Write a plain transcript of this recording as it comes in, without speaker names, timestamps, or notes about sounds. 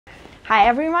Hi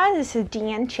everyone, this is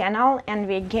DN channel and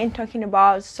we're again talking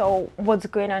about what's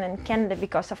going on in Canada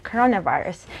because of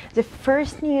coronavirus. The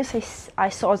first news I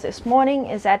saw this morning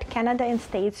is that Canada and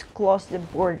states closed the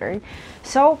border.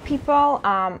 So people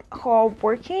who are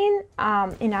working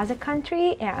in other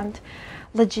country and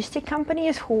logistic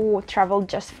companies who travel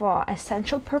just for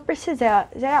essential purposes,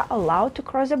 they're allowed to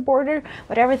cross the border,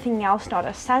 but everything else not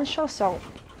essential, so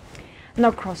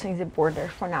no crossing the border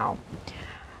for now.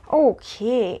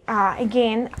 Okay,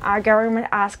 again, our government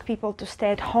asked people to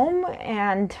stay at home,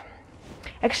 and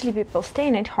actually people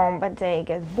staying at home, but they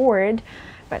get bored,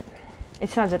 but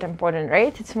it's not that important,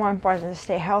 right? It's more important to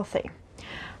stay healthy.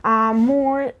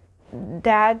 More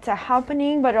that's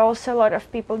happening, but also a lot of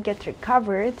people get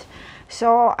recovered.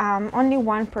 So only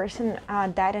one person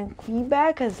died in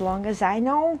Quebec, as long as I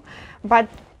know, but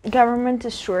government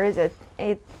is sure that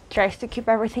it tries to keep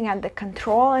everything under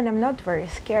control, and I'm not very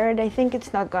scared. I think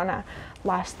it's not gonna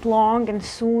last long, and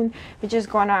soon we're just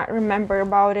gonna remember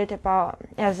about it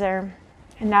as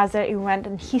another event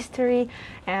in history,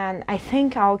 and I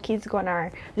think our kids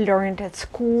gonna learn it at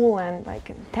school, and like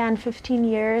in 10-15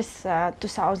 years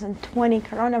 2020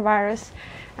 coronavirus,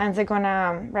 and they're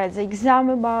gonna write the exam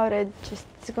about it. Just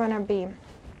it's gonna be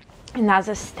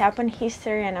another step in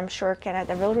history, and I'm sure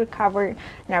Canada will recover and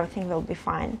everything will be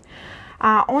fine.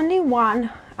 Only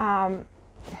one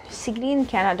city in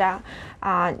Canada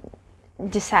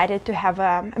decided to have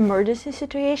an emergency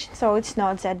situation, so it's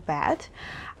not that bad.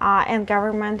 And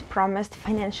government promised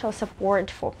financial support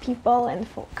for people and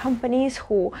for companies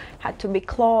who had to be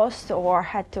closed or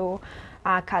had to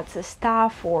cut the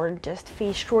staff or just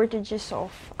face shortages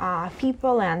of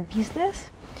people and business.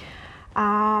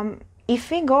 If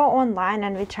we go online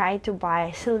and we try to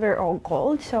buy silver or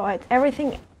gold, so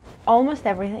almost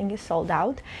everything is sold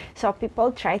out, so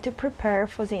people try to prepare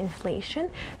for the inflation,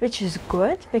 which is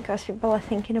good because people are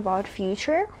thinking about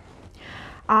future,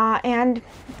 and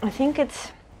I think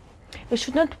we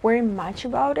should not worry much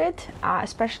about it,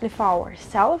 especially for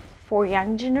ourselves, for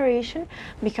young generation,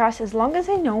 because as long as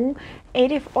I know,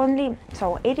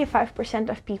 85%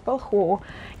 of people who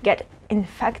get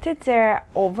infected, they're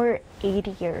over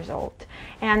 80 years old,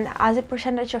 and other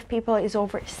percentage of people is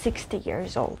over 60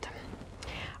 years old.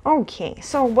 Okay,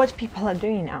 so what people are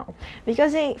doing now,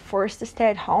 because they forced to stay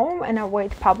at home and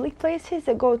avoid public places,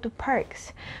 they go to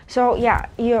parks. So yeah,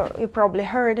 you probably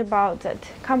heard about that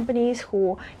companies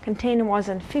who contain more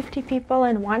than 50 people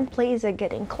in one place are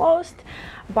getting closed,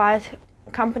 but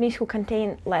companies who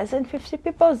contain less than 50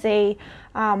 people, they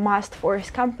must force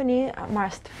customers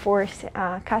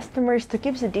to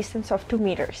keep the distance of 2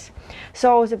 meters.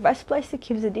 So the best place to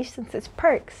keep the distance is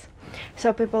parks.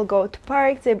 So people go to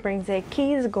parks, they bring their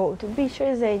kids, go to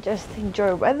beaches, they just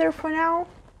enjoy weather for now.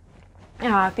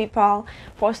 People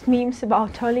post memes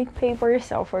about toilet paper.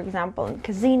 So for example, in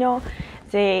casino,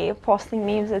 they posting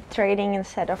memes that trading,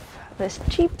 instead of this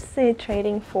chips, they're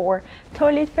trading for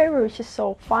toilet paper, which is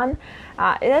so fun.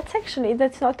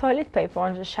 That's not toilet paper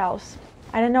on the shelves.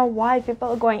 I don't know why people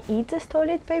are going to eat this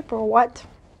toilet paper or what.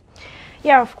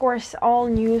 Yeah, of course, all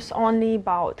news only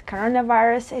about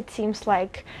coronavirus. It seems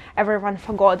like everyone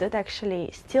forgot that actually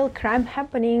still crime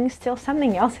happening, still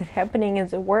something else is happening in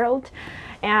the world.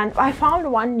 And I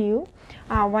found one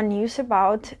news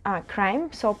about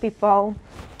crime. So people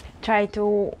try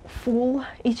to fool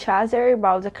each other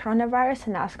about the coronavirus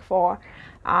and ask for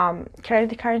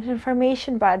credit card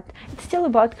information, but it's still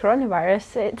about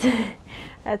coronavirus.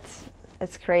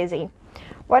 That's crazy.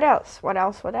 What else?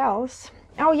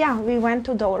 Oh yeah, we went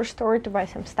to dollar store to buy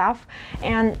some stuff,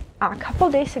 and a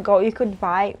couple days ago you could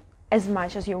buy as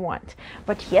much as you want,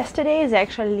 but yesterday they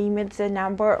actually limit the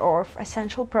number of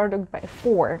essential products by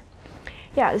 4.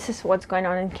 Yeah, this is what's going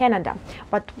on in Canada.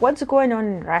 But what's going on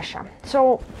in Russia?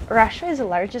 So Russia is the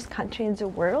largest country in the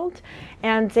world,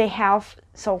 and they have,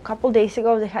 so a couple days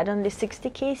ago they had only 60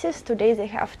 cases, today they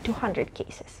have 200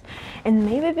 cases. And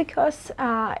maybe because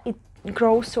it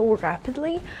grows so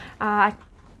rapidly,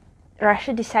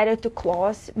 Russia decided to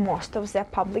close most of their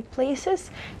public places.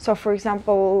 So for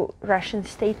example, Russian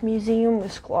State Museum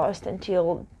is closed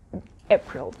until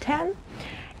April 10,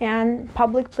 and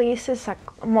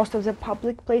most of the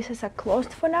public places are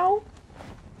closed for now.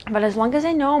 But as long as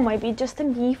I know, maybe just a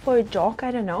myth or a joke, I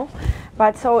don't know.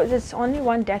 But so there's only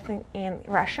one death in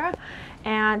Russia,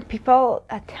 and people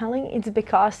are telling it's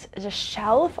because the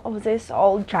shelf of this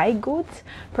all dry goods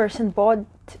person bought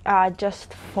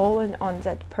just fallen on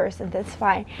that person. That's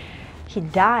why he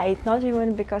died, not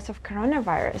even because of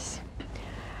coronavirus.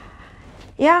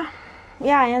 Yeah,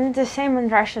 and the same in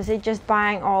Russia. They're just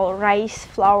buying all rice,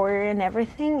 flour and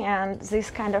everything, and these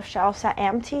kind of shelves are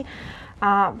empty.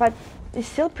 But it's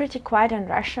still pretty quiet in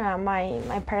Russia.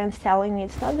 My parents telling me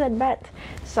it's not that bad.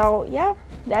 So yeah,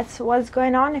 that's what's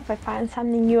going on. If I find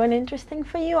something new and interesting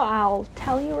for you, I'll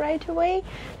tell you right away.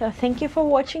 So thank you for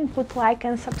watching. Put like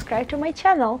and subscribe to my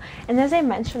channel. And as I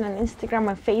mentioned, on Instagram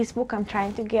and Facebook, I'm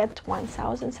trying to get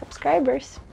 1,000 subscribers.